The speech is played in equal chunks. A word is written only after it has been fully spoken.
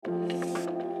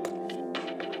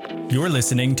You're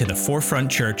listening to the Forefront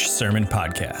Church Sermon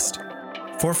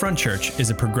Podcast. Forefront Church is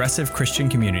a progressive Christian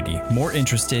community more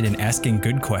interested in asking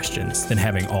good questions than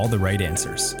having all the right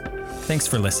answers. Thanks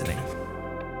for listening.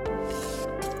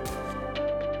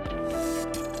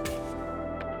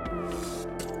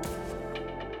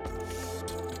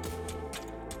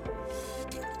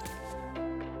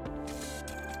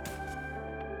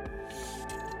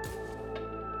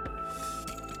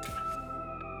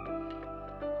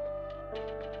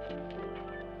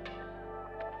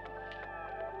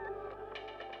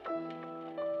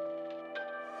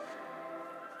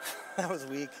 That was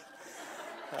weak.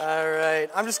 All right,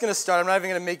 I'm just going to start. I'm not even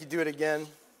going to make you do it again.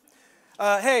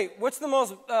 Hey, what's the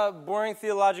most boring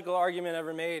theological argument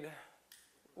ever made?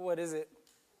 What is it?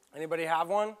 Anybody have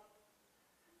one?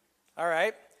 All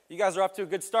right, you guys are off to a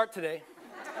good start today.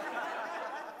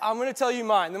 I'm going to tell you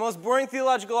mine. The most boring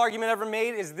theological argument ever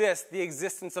made is this: the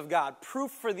existence of God. Proof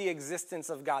for the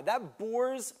existence of God. That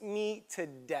bores me to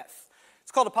death.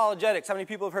 It's called apologetics. How many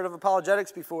people have heard of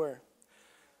apologetics before?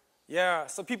 Yeah,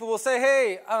 so people will say,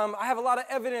 hey, I have a lot of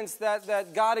evidence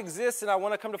that God exists, and I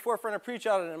want to come to Forefront and preach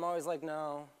on it. And I'm always like,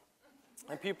 no.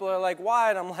 And people are like, why?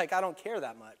 And I'm like, I don't care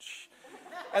that much.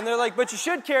 And they're like, but you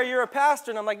should care, you're a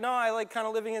pastor. And I'm like, no, I like kind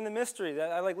of living in the mystery.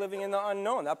 I like living in the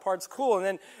unknown. That part's cool.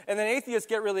 And then atheists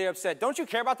get really upset. Don't you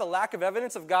care about the lack of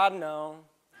evidence of God? No.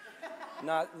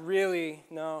 Not really,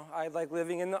 no. I like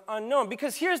living in the unknown.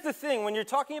 Because here's the thing, when you're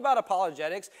talking about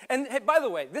apologetics, and hey, by the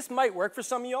way, this might work for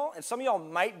some of y'all, and some of y'all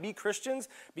might be Christians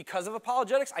because of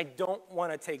apologetics. I don't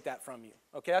want to take that from you,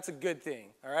 okay? That's a good thing,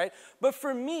 all right? But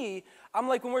for me, I'm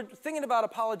like, when we're thinking about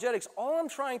apologetics, all I'm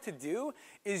trying to do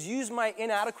is use my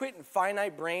inadequate and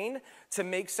finite brain to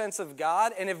make sense of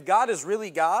God. And if God is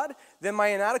really God, then my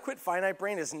inadequate, finite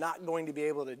brain is not going to be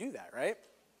able to do that, right?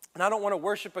 And I don't want to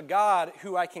worship a God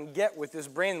who I can get with this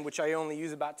brain, which I only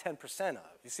use about 10% of.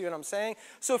 You see what I'm saying?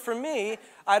 So for me,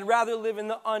 I'd rather live in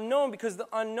the unknown, because the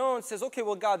unknown says, okay,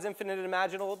 well, God's infinite and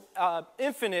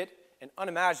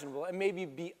unimaginable, and maybe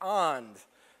beyond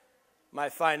my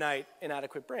finite,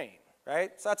 inadequate brain,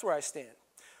 right? So that's where I stand.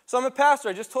 So I'm a pastor.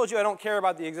 I just told you I don't care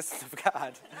about the existence of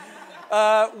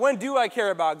God. When do I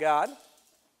care about God?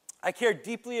 I care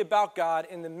deeply about God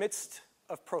in the midst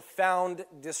of profound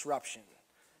disruption.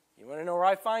 You want to know where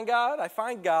I find God? I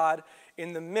find God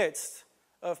in the midst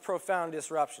of profound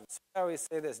disruptions. I always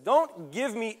say this: don't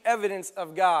give me evidence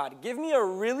of God. Give me a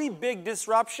really big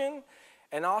disruption,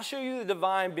 and I'll show you the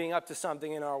divine being up to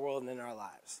something in our world and in our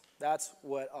lives. That's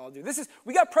what I'll do.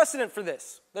 We got precedent for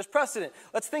this. There's precedent.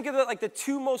 Let's think of it like the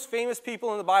two most famous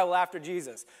people in the Bible after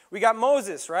Jesus. We got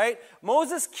Moses, right?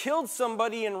 Moses killed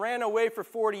somebody and ran away for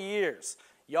 40 years.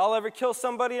 Y'all ever kill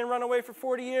somebody and run away for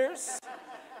 40 years?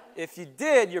 If you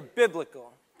did, you're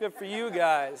biblical. Good for you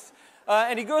guys.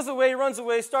 And he goes away, he runs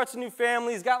away, starts a new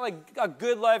family. He's got like a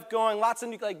good life going, lots of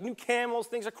new camels,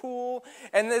 things are cool.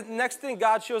 And the next thing,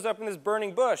 God shows up in this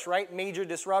burning bush, right? Major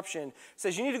disruption.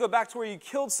 Says, you need to go back to where you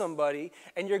killed somebody,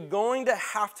 and you're going to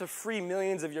have to free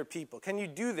millions of your people. Can you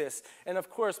do this? And of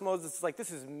course, Moses is like,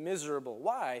 this is miserable.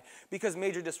 Why? Because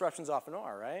major disruptions often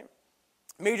are, right?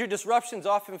 Major disruptions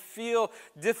often feel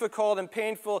difficult and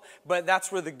painful, but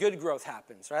that's where the good growth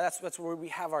happens, right? That's where we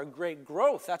have our great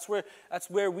growth. That's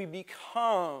where we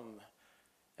become.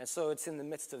 And so it's in the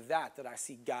midst of that I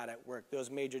see God at work, those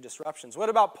major disruptions. What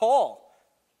about Paul?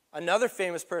 Another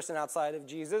famous person outside of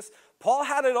Jesus. Paul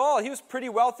had it all. He was pretty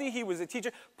wealthy. He was a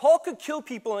teacher. Paul could kill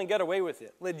people and get away with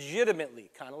it, legitimately,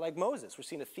 kind of like Moses. We're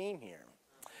seeing a theme here.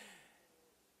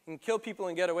 He can kill people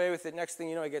and get away with it. Next thing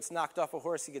you know, he gets knocked off a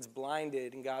horse, he gets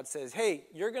blinded, and God says, hey,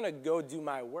 you're going to go do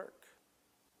my work.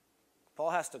 Paul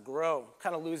has to grow,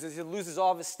 he loses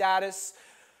all of his status,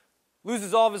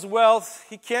 loses all of his wealth.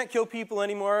 He can't kill people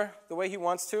anymore the way he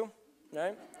wants to,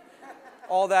 right?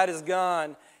 All that is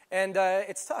gone. And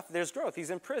it's tough. There's growth. He's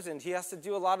imprisoned. He has to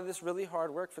do a lot of this really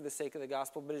hard work for the sake of the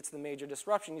gospel, but it's the major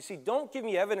disruption. You see, don't give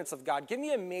me evidence of God. Give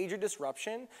me a major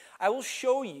disruption. I will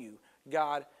show you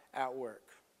God at work.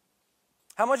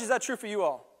 How much is that true for you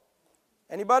all?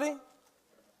 Anybody?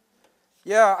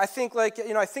 Yeah, I think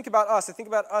I think about us. I think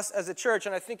about us as a church,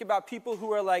 and I think about people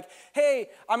who are like, hey,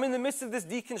 I'm in the midst of this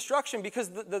deconstruction because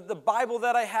the Bible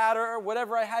that I had or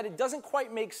whatever I had, it doesn't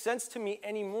quite make sense to me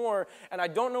anymore, and I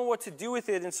don't know what to do with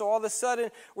it. And so all of a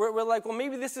sudden, we're like, well,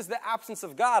 maybe this is the absence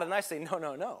of God. And I say,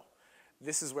 no.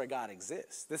 This is where God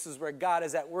exists. This is where God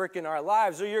is at work in our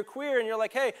lives. Or you're queer and you're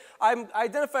like, hey, I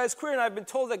identify as queer and I've been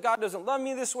told that God doesn't love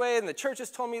me this way and the church has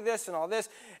told me this and all this.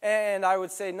 And I would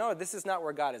say, no, this is not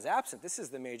where God is absent. This is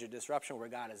the major disruption where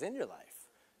God is in your life,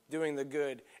 doing the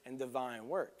good and divine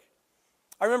work.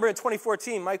 I remember in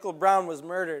 2014, Michael Brown was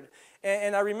murdered.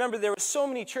 And I remember there were so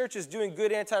many churches doing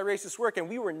good anti-racist work, and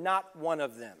we were not one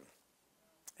of them.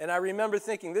 And I remember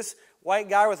thinking, this white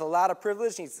guy with a lot of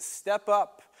privilege needs to step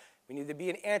up. We need to be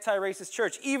an anti-racist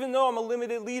church, even though I'm a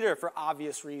limited leader for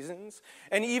obvious reasons.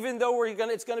 And even though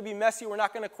it's going to be messy, we're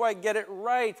not going to quite get it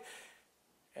right.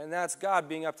 And that's God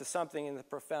being up to something in the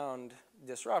profound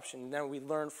disruption. And then we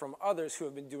learn from others who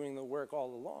have been doing the work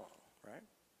all along, right?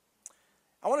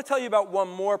 I want to tell you about one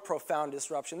more profound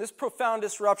disruption. This profound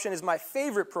disruption is my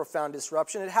favorite profound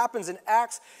disruption. It happens in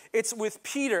Acts. It's with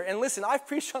Peter. And listen, I've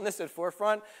preached on this at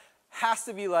Forefront. Has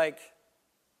to be like,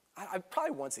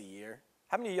 probably once a year.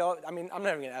 How many of y'all, I'm not even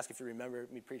going to ask if you remember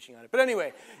me preaching on it. But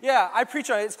anyway, yeah, I preach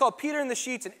on it. It's called Peter in the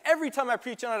Sheets. And every time I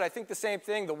preach on it, I think the same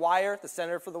thing. The Wire, the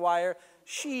Center for the Wire.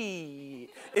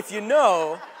 If you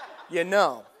know, you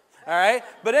know. All right?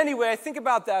 But anyway, I think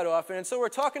about that often. And so we're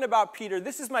talking about Peter.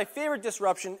 This is my favorite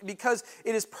disruption because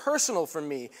it is personal for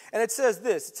me. And it says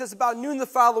this. It says, about noon the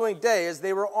following day, as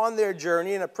they were on their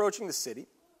journey and approaching the city,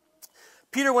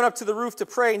 Peter went up to the roof to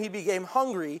pray, and he became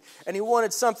hungry, and he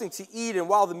wanted something to eat. And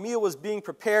while the meal was being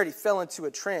prepared, he fell into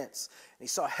a trance. And he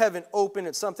saw heaven open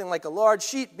and something like a large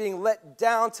sheet being let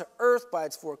down to earth by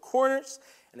its four corners.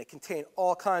 And it contained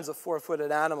all kinds of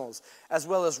four-footed animals, as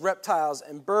well as reptiles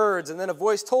and birds. And then a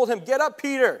voice told him, "Get up,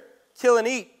 Peter, kill and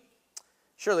eat."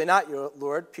 "Surely not, your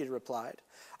Lord," Peter replied.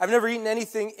 "I've never eaten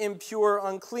anything impure or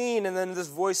unclean." And then this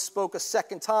voice spoke a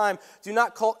second time, "Do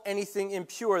not call anything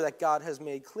impure that God has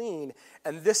made clean."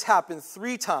 And this happened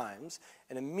 3 times,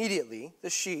 and immediately the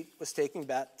sheet was taken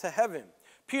back to heaven.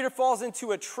 Peter falls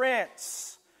into a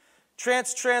trance.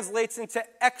 Trance translates into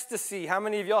ecstasy. How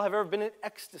many of y'all have ever been in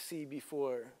ecstasy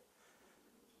before?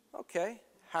 Okay.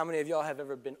 How many of y'all have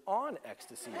ever been on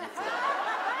ecstasy before?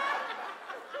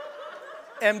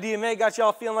 MDMA got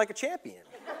y'all feeling like a champion,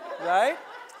 right?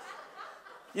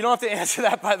 You don't have to answer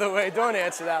that, by the way. Don't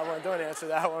answer that one. Don't answer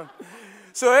that one.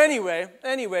 So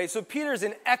anyway, so Peter's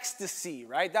in ecstasy,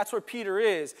 right? That's where Peter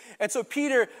is. And so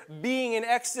Peter, being in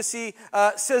ecstasy,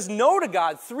 says no to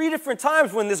God 3 different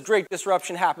times when this great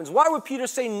disruption happens. Why would Peter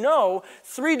say no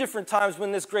 3 different times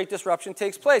when this great disruption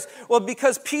takes place? Well,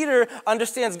 because Peter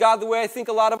understands God the way I think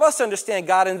a lot of us understand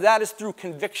God, and that is through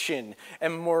conviction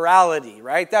and morality,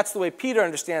 right? That's the way Peter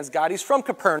understands God. He's from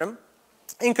Capernaum.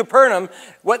 In Capernaum,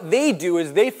 what they do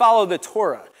is they follow the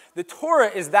Torah. The Torah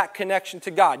is that connection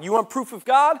to God. You want proof of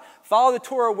God? Follow the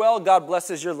Torah well, God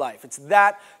blesses your life. It's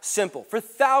that simple. For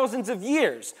thousands of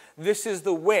years, this is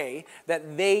the way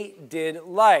that they did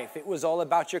life. It was all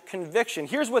about your conviction.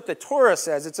 Here's what the Torah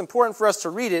says. It's important for us to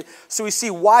read it so we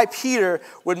see why Peter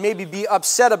would maybe be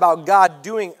upset about God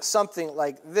doing something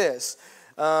like this.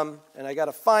 And I got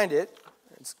to find it.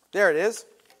 There it is.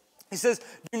 He says,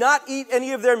 "Do not eat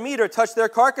any of their meat or touch their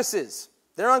carcasses.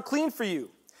 They're unclean for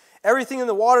you. Everything in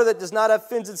the water that does not have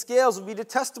fins and scales will be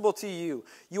detestable to you.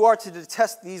 You are to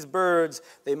detest these birds.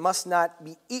 They must not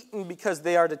be eaten because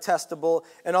they are detestable.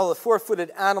 And all the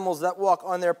four-footed animals that walk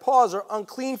on their paws are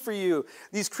unclean for you.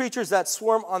 These creatures that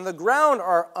swarm on the ground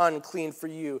are unclean for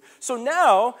you." So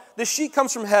now the sheet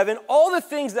comes from heaven. All the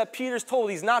things that Peter's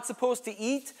told he's not supposed to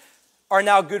eat are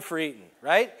now good for eating,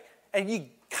 right? And you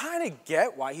kind of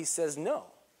get why he says no.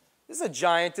 This is a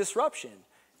giant disruption.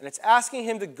 And it's asking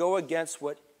him to go against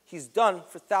what he's done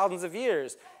for thousands of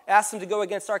years. Ask him to go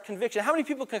against our conviction. How many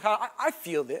people can I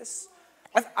feel this.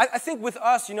 I think with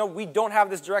us, we don't have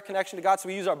this direct connection to God, so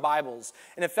we use our Bibles.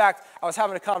 And in fact, I was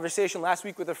having a conversation last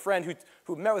week with a friend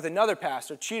who met with another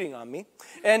pastor cheating on me.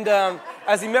 And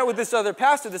as he met with this other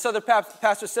pastor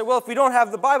said, "Well, if we don't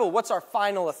have the Bible, what's our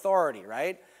final authority,"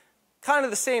 right? Kind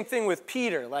of the same thing with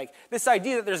Peter. Like this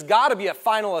idea that there's got to be a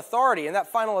final authority, and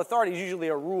that final authority is usually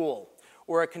a rule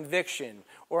or a conviction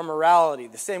or a morality,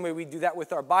 the same way we do that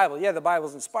with our Bible. Yeah, the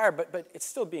Bible's inspired, but it's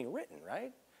still being written,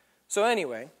 right? So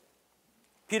anyway,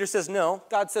 Peter says no.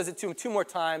 God says it to him 2 more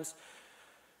times.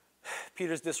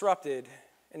 Peter's disrupted,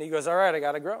 and he goes, "All right, I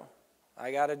got to grow.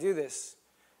 I got to do this."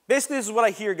 Basically, this is what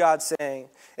I hear God saying.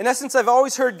 In essence, I've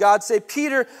always heard God say,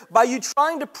 "Peter, by you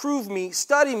trying to prove me,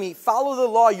 study me, follow the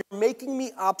law, you're making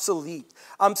me obsolete.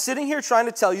 I'm sitting here trying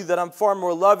to tell you that I'm far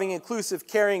more loving, inclusive,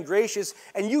 caring, gracious,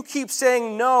 and you keep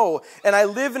saying no. And I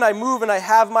live and I move and I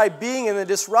have my being in the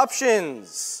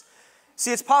disruptions."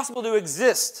 See, it's possible to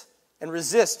exist and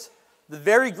resist the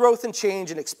very growth and change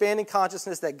and expanding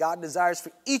consciousness that God desires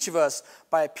for each of us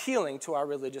by appealing to our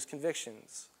religious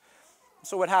convictions.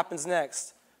 So what happens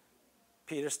next?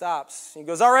 Peter stops. He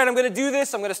goes, "All right, I'm going to do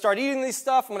this. I'm going to start eating these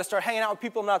stuff. I'm going to start hanging out with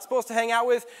people I'm not supposed to hang out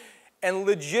with." And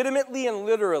legitimately and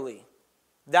literally,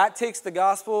 that takes the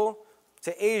gospel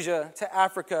to Asia, to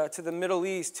Africa, to the Middle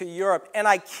East, to Europe. And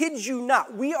I kid you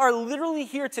not, we are literally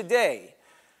here today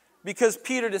because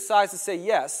Peter decides to say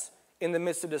yes in the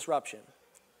midst of disruption.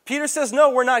 Peter says,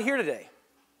 no, we're not here today.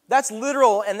 That's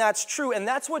literal and that's true, and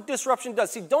that's what disruption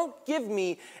does. See, don't give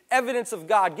me evidence of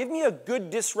God. Give me a good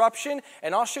disruption,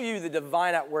 and I'll show you the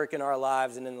divine at work in our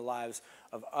lives and in the lives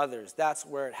of others. That's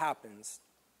where it happens.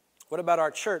 What about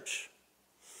our church?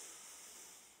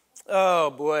 Oh,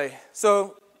 boy.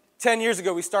 So 10 years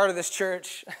ago, we started this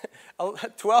church.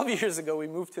 12 years ago, we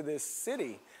moved to this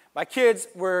city. My kids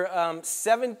were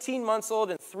 17 months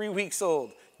old and 3 weeks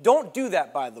old. Don't do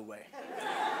that, by the way.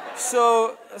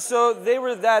 So they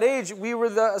were that age. We were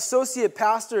the associate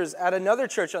pastors at another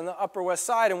church on the Upper West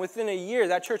Side, and within a year,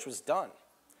 that church was done.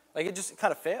 Like, it just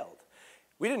kind of failed.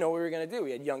 We didn't know what we were going to do.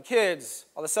 We had young kids.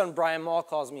 All of a sudden, Brian Mall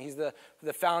calls me. He's the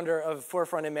founder of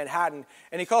Forefront in Manhattan.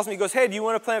 And he calls me, he goes, hey, do you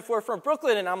want to plant Forefront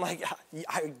Brooklyn? And I'm like,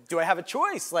 do I have a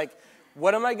choice? Like,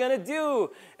 what am I going to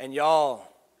do? And y'all,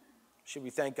 should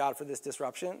we thank God for this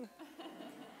disruption?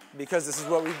 Because this is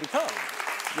what we've become.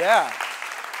 Yeah,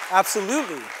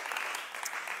 absolutely.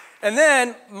 And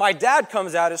then my dad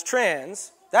comes out as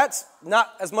trans. That's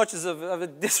not as much of a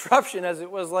disruption as it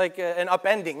was like an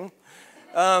upending.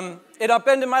 It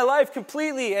upended my life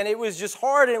completely, and it was just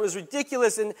hard, and it was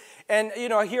ridiculous, and you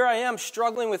know, here I am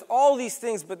struggling with all these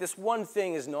things, but this one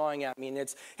thing is gnawing at me, and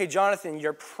it's, hey, Jonathan,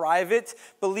 your private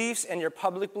beliefs and your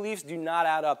public beliefs do not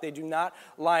add up. They do not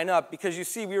line up, because you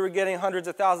see, we were getting hundreds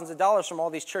of thousands of dollars from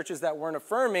all these churches that weren't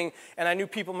affirming, and I knew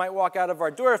people might walk out of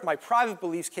our door if my private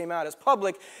beliefs came out as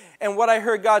public, and what I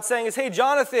heard God saying is, hey,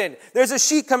 Jonathan, there's a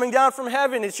sheet coming down from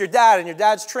heaven. It's your dad, and your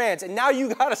dad's trans, and now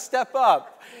you got to step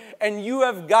up. And you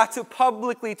have got to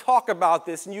publicly talk about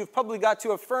this, and you've publicly got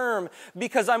to affirm,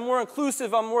 because I'm more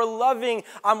inclusive, I'm more loving,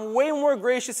 I'm way more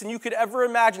gracious than you could ever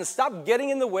imagine. Stop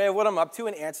getting in the way of what I'm up to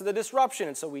and answer the disruption.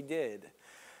 And so we did.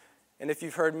 And if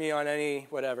you've heard me on any,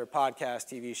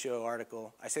 podcast, TV show,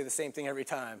 article, I say the same thing every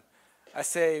time. I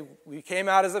say, we came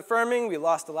out as affirming, we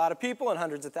lost a lot of people and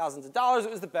hundreds of thousands of dollars. It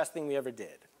was the best thing we ever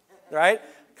did, right?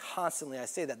 Constantly I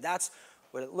say that. That's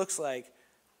what it looks like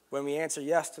when we answer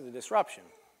yes to the disruption.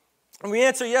 When we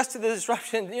answer yes to the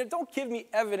disruption, don't give me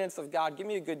evidence of God. Give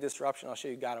me a good disruption. I'll show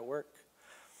you God at work.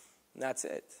 And that's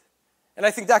it. And I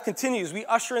think that continues. We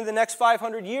usher in the next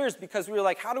 500 years because we were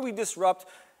like, how do we disrupt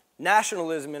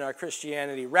nationalism in our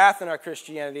Christianity, wrath in our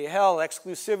Christianity, hell,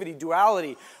 exclusivity,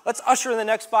 duality? Let's usher in the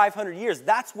next 500 years.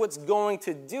 That's what's going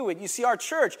to do it. You see, our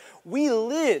church, we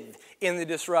live in the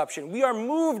disruption. We are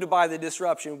moved by the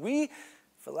disruption. We,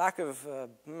 for lack of,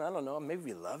 maybe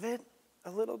we love it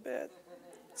a little bit.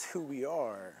 It's who we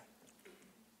are.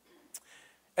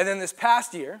 And then this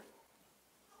past year,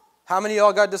 how many of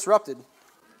y'all got disrupted?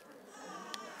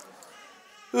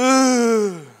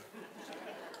 Yeah,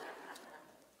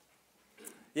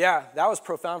 that was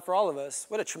profound for all of us.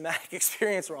 What a traumatic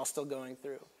experience we're all still going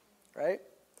through, right?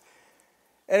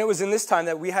 And it was in this time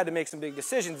that we had to make some big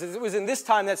decisions. It was in this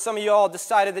time that some of y'all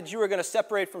decided that you were going to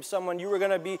separate from someone. You were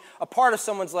going to be a part of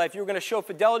someone's life. You were going to show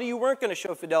fidelity. You weren't going to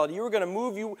show fidelity. You were going to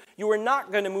move. You were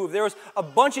not going to move. There was a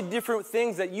bunch of different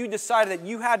things that you decided that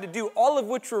you had to do, all of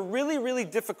which were really, really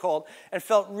difficult and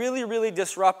felt really, really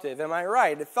disruptive. Am I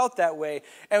right? It felt that way.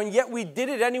 And yet we did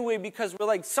it anyway because we're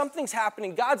like, something's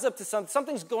happening. God's up to something.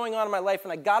 Something's going on in my life,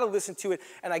 and I got to listen to it,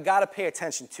 and I got to pay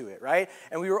attention to it, right?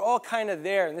 And we were all kind of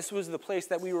there, and this was the place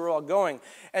that we were all going.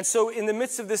 And so in the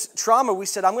midst of this trauma, we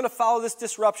said, I'm going to follow this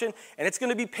disruption, and it's going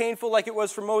to be painful like it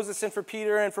was for Moses and for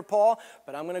Peter and for Paul,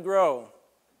 but I'm going to grow.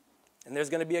 And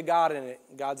there's going to be a God in it.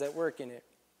 God's at work in it.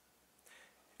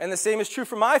 And the same is true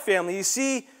for my family. You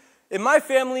see, in my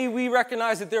family, we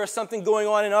recognized that there was something going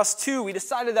on in us too. We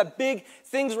decided that big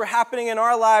things were happening in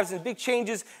our lives and big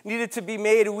changes needed to be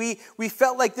made. We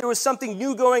felt like there was something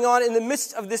new going on in the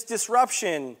midst of this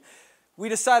disruption. We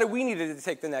decided we needed to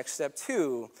take the next step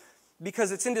too,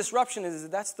 because it's in disruption.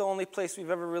 That's the only place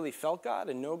we've ever really felt God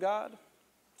and know God.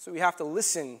 So we have to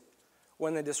listen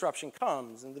when the disruption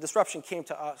comes, and the disruption came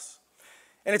to us.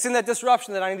 And it's in that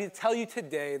disruption that I need to tell you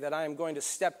today that I am going to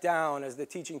step down as the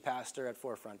teaching pastor at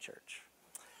Forefront Church.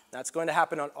 That's going to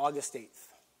happen on August 8th.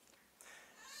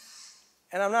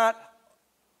 And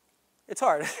it's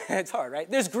hard. It's hard,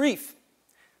 right? There's grief.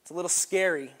 It's a little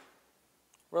scary.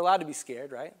 We're allowed to be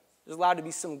scared, right? There's allowed to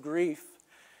be some grief.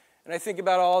 And I think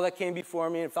about all that came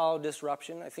before me and followed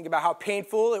disruption. I think about how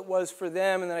painful it was for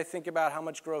them, and then I think about how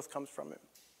much growth comes from it.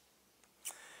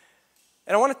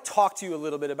 And I want to talk to you a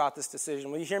little bit about this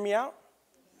decision. Will you hear me out?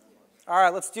 All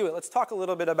right, let's do it. Let's talk a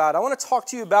little bit about it. I want to talk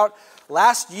to you about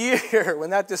last year when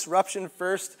that disruption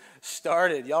first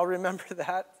started. Y'all remember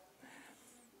that?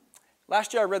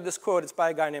 Last year I read this quote. It's by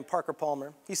a guy named Parker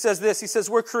Palmer. He says this. He says,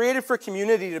 we're created for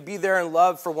community, to be there in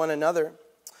love for one another.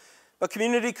 But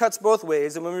community cuts both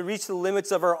ways, and when we reach the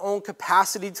limits of our own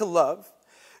capacity to love,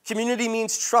 community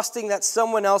means trusting that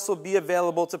someone else will be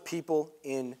available to people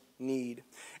in need.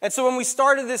 And so when we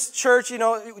started this church,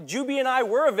 Juby and I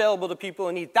were available to people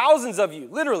in need. Thousands of you,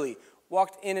 literally,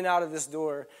 walked in and out of this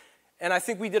door. And I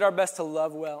think we did our best to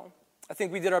love well. I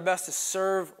think we did our best to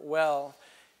serve well.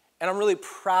 And I'm really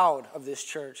proud of this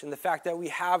church and the fact that we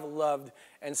have loved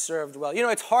and served well.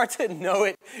 It's hard to know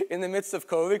it in the midst of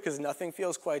COVID because nothing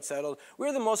feels quite settled.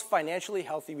 We're the most financially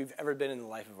healthy we've ever been in the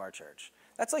life of our church.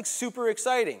 That's like super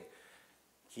exciting.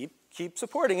 Keep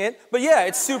supporting it. But yeah,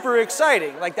 it's super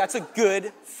exciting. Like that's a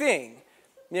good thing,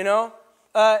 And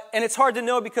it's hard to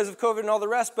know because of COVID and all the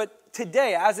rest. But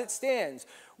today, as it stands,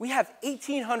 we have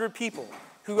 1,800 people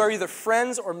who are either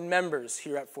friends or members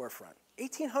here at Forefront.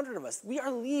 1,800 of us. We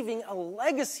are leaving a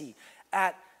legacy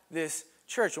at this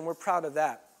church, and we're proud of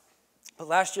that. But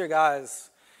last year,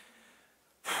 guys,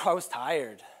 I was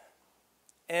tired.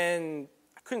 And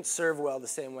I couldn't serve well the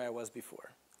same way I was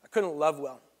before. I couldn't love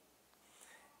well.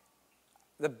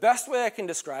 The best way I can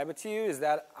describe it to you is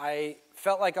that I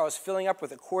felt like I was filling up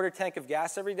with a quarter tank of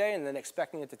gas every day and then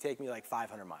expecting it to take me like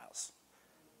 500 miles.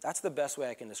 That's the best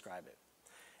way I can describe it.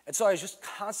 And so I was just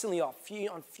constantly on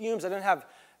fumes. I didn't have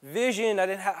vision. I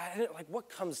didn't like, what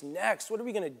comes next? What are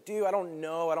we going to do? I don't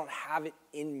know. I don't have it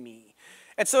in me.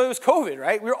 And so it was COVID,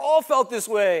 right? We all felt this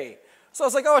way. So I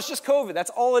was like, it's just COVID.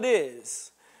 That's all it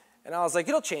is. And I was like,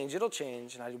 it'll change.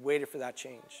 And I waited for that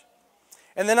change.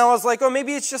 And then I was like,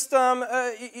 maybe it's just,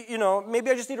 maybe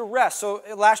I just need a rest. So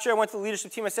last year I went to the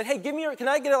leadership team. I said, hey, can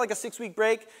I get like a 6-week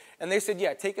break? And they said,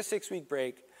 yeah, take a 6-week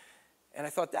break. And I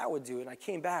thought that would do it. And I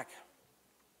came back.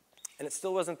 And it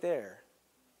still wasn't there.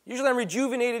 Usually I'm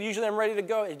rejuvenated. Usually I'm ready to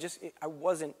go. I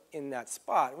wasn't in that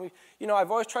spot.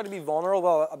 I've always tried to be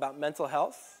vulnerable about mental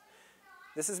health.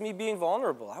 This is me being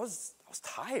vulnerable. I was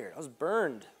tired. I was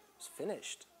burned. I was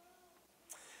finished.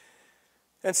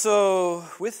 And so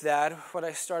with that, what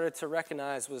I started to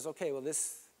recognize was, okay, well,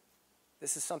 this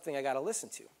is something I got to listen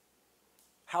to.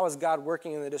 How is God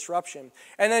working in the disruption?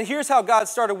 And then here's how God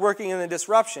started working in the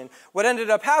disruption. What ended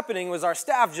up happening was our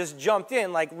staff just jumped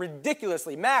in like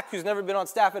ridiculously. Mac, who's never been on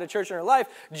staff at a church in her life,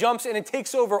 jumps in and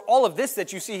takes over all of this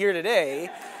that you see here today.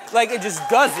 Like it just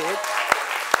does it.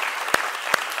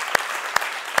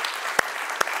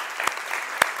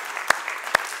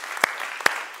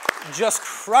 Just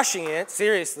crushing it,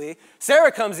 seriously.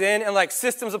 Sarah comes in and like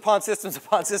systems upon systems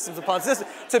upon systems upon systems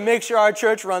to make sure our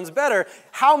church runs better.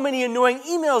 How many annoying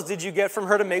emails did you get from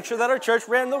her to make sure that our church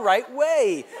ran the right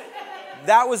way?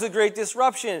 That was a great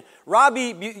disruption.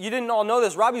 Robbie, you didn't all know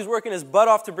this, Robbie's working his butt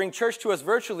off to bring church to us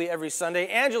virtually every Sunday.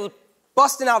 Angela's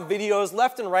busting out videos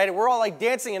left and right, and we're all like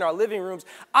dancing in our living rooms.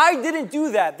 I didn't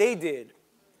do that, they did.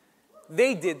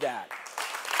 They did that.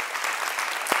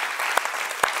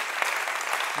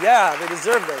 Yeah, they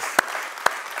deserve this.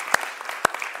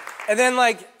 And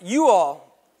then, you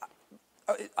all,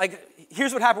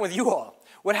 here's what happened with you all.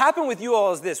 What happened with you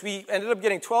all is this. We ended up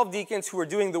getting 12 deacons who were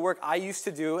doing the work I used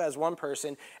to do as one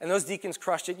person, and those deacons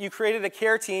crushed it. You created a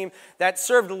care team that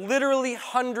served literally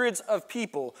hundreds of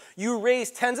people. You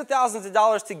raised tens of thousands of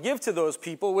dollars to give to those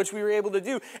people, which we were able to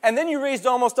do. And then you raised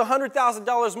almost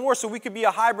 $100,000 more so we could be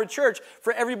a hybrid church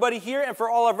for everybody here and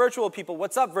for all our virtual people.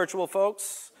 What's up, virtual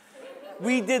folks?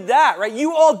 We did that, right?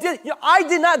 You all did. I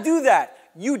did not do that.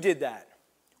 You did that.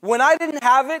 When I didn't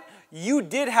have it, you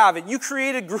did have it. You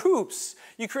created groups.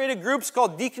 You created groups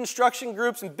called deconstruction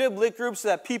groups and biblit groups so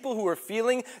that people who were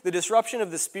feeling the disruption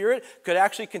of the Spirit could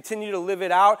actually continue to live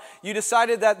it out. You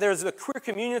decided that there's a queer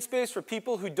communion space for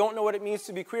people who don't know what it means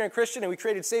to be queer and Christian, and we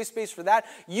created safe space for that.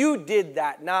 You did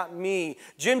that, not me.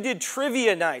 Jim did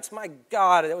trivia nights. My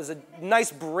God, that was a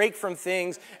nice break from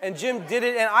things, and Jim did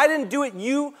it, and I didn't do it.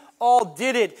 You all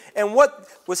did it. And what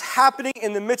was happening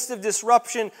in the midst of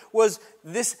disruption was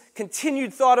this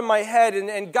continued thought in my head,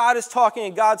 and God is talking,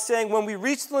 and God's saying, when we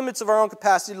reach the limits of our own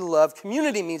capacity to love,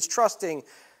 community means trusting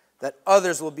that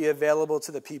others will be available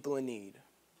to the people in need.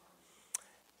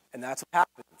 And that's what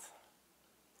happened.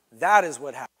 That is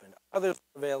what happened. Others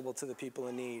were available to the people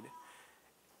in need.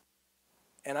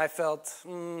 And I felt,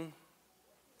 at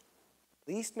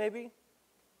least maybe,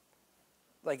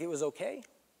 like it was okay.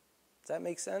 Does that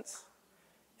make sense?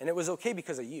 And it was okay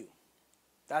because of you.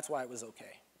 That's why it was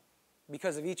okay.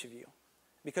 Because of each of you.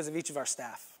 Because of each of our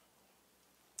staff.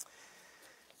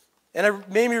 And it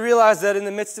made me realize that in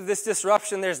the midst of this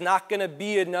disruption, there's not going to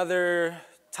be another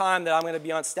time that I'm going to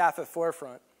be on staff at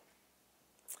Forefront.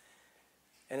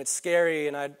 And it's scary,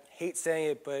 and I hate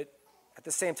saying it, but at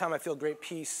the same time, I feel great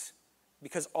peace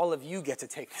because all of you get to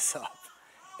take this up.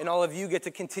 And all of you get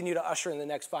to continue to usher in the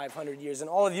next 500 years. And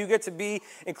all of you get to be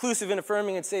inclusive and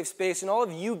affirming and safe space. And all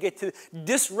of you get to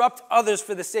disrupt others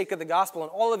for the sake of the gospel.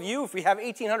 And all of you, if we have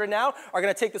 1,800 now, are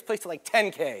going to take this place to like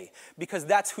 10K. Because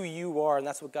that's who you are, and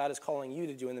that's what God is calling you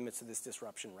to do in the midst of this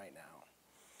disruption right now.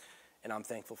 And I'm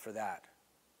thankful for that.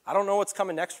 I don't know what's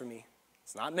coming next for me.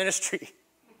 It's not ministry.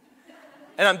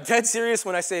 And I'm dead serious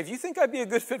when I say, if you think I'd be a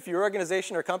good fit for your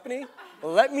organization or company,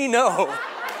 let me know.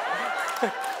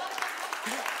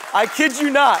 I kid you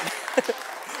not.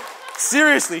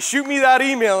 Seriously, shoot me that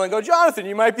email and go, Jonathan,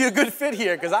 you might be a good fit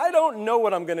here, because I don't know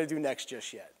what I'm going to do next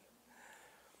just yet.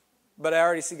 But I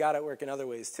already see God at work in other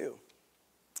ways too.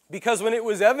 Because when it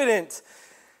was evident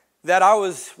that I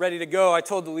was ready to go, I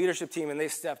told the leadership team, and they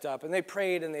stepped up, and they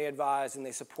prayed, and they advised, and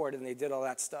they supported, and they did all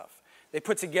that stuff. They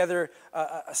put together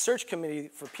a search committee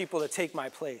for people to take my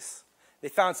place. They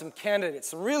found some candidates,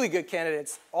 some really good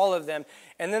candidates, all of them.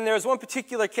 And then there was one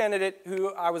particular candidate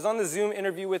who I was on the Zoom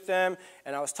interview with them,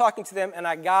 and I was talking to them, and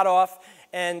I got off,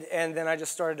 and then I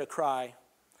just started to cry.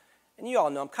 And you all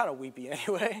know I'm kind of weepy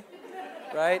anyway,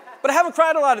 right? But I haven't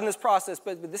cried a lot in this process,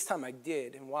 but this time I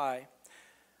did. And why?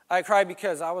 I cried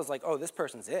because I was like, oh, this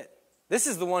person's it. This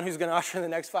is the one who's going to usher in the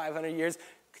next 500 years,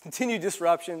 continue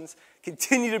disruptions,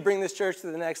 continue to bring this church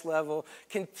to the next level,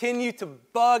 continue to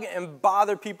bug and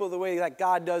bother people the way that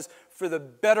God does for the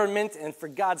betterment and for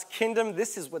God's kingdom.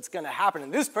 This is what's going to happen,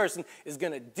 and this person is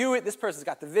going to do it. This person's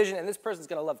got the vision, and this person's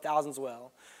going to love thousands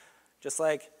well, just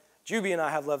like Juby and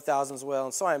I have loved thousands well.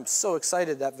 And so I'm so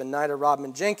excited that Venida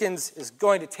Rodman Jenkins is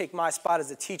going to take my spot as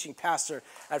a teaching pastor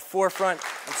at Forefront.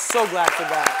 I'm so glad for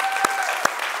that.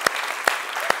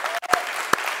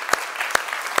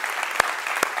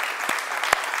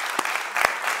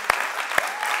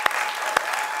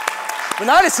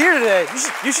 Venida's here today.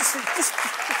 You should just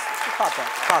pop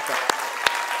that.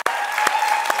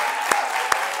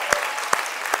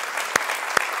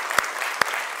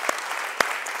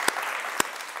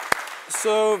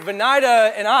 So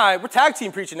Venida and I, we're tag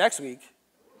team preaching next week.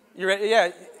 You ready?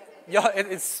 Yeah,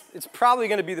 it's probably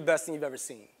going to be the best thing you've ever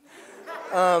seen.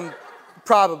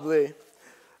 Probably.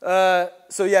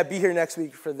 So yeah, be here next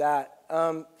week for that.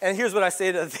 And here's what I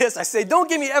say to this. I say, don't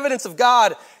give me evidence of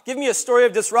God. Give me a story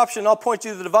of disruption. I'll point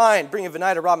you to the divine. Bringing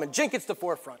Venida Rodman Jenkins to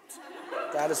Forefront.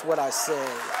 That is what I say.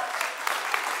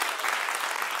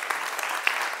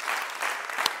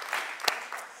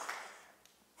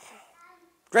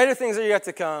 Greater things are yet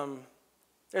to come.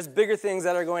 There's bigger things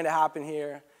that are going to happen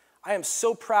here. I am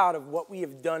so proud of what we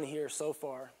have done here so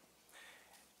far.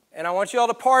 And I want you all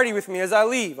to party with me as I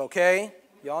leave, okay?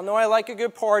 Y'all know I like a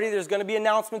good party. There's going to be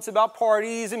announcements about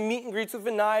parties and meet and greets with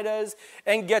Venidas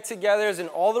and get-togethers and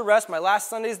all the rest. My last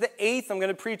Sunday is the 8th. I'm going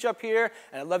to preach up here,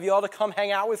 and I'd love you all to come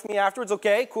hang out with me afterwards.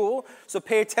 Okay, cool. So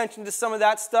pay attention to some of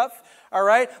that stuff, all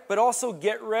right? But also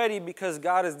get ready, because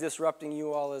God is disrupting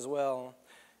you all as well,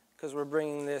 because we're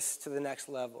bringing this to the next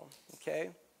level, okay?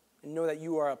 And know that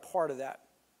you are a part of that.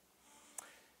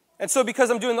 And so because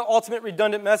I'm doing the ultimate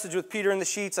redundant message with Peter in the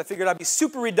sheets, I figured I'd be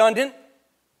super redundant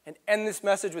and end this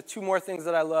message with two more things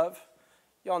that I love.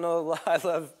 Y'all know I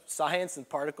love science and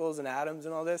particles and atoms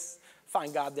and all this.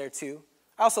 Find God there too.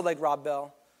 I also like Rob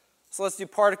Bell. So let's do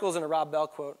particles and a Rob Bell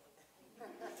quote.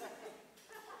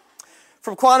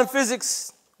 From quantum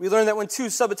physics, we learned that when two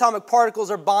subatomic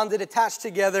particles are bonded, attached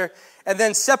together, and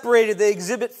then separated, they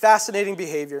exhibit fascinating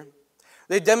behavior.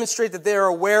 They demonstrate that they are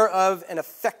aware of and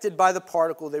affected by the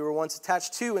particle they were once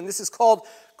attached to, and this is called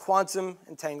quantum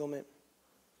entanglement.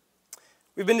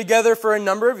 We've been together for a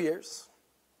number of years.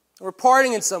 We're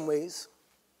parting in some ways.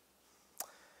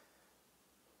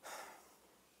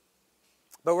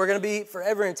 But we're going to be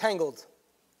forever entangled.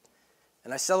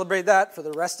 And I celebrate that for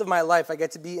the rest of my life. I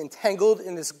get to be entangled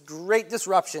in this great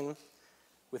disruption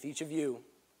with each of you.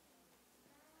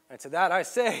 And to that I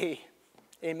say,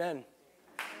 amen.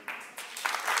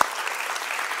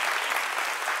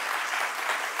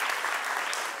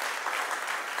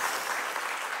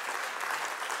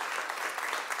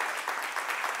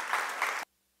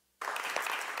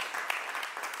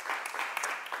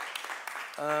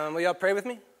 Will y'all pray with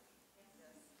me?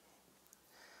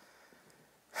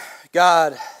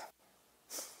 God,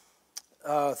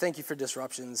 thank you for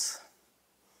disruptions.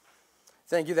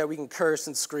 Thank you that we can curse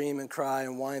and scream and cry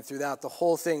and whine throughout the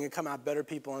whole thing and come out better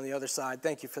people on the other side.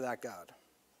 Thank you for that, God.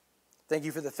 Thank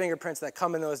you for the fingerprints that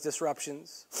come in those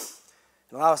disruptions.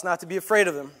 And allow us not to be afraid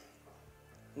of them,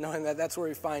 knowing that that's where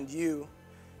we find you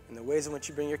and the ways in which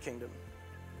you bring your kingdom.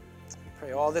 We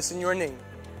pray all this in your name.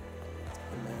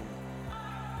 Amen.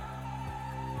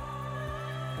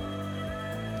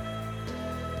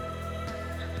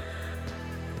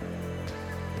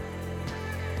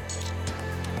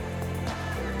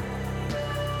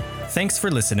 Thanks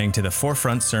for listening to the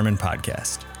Forefront Sermon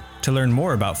Podcast. To learn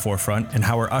more about Forefront and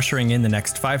how we're ushering in the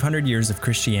next 500 years of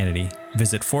Christianity,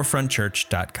 visit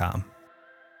forefrontchurch.com.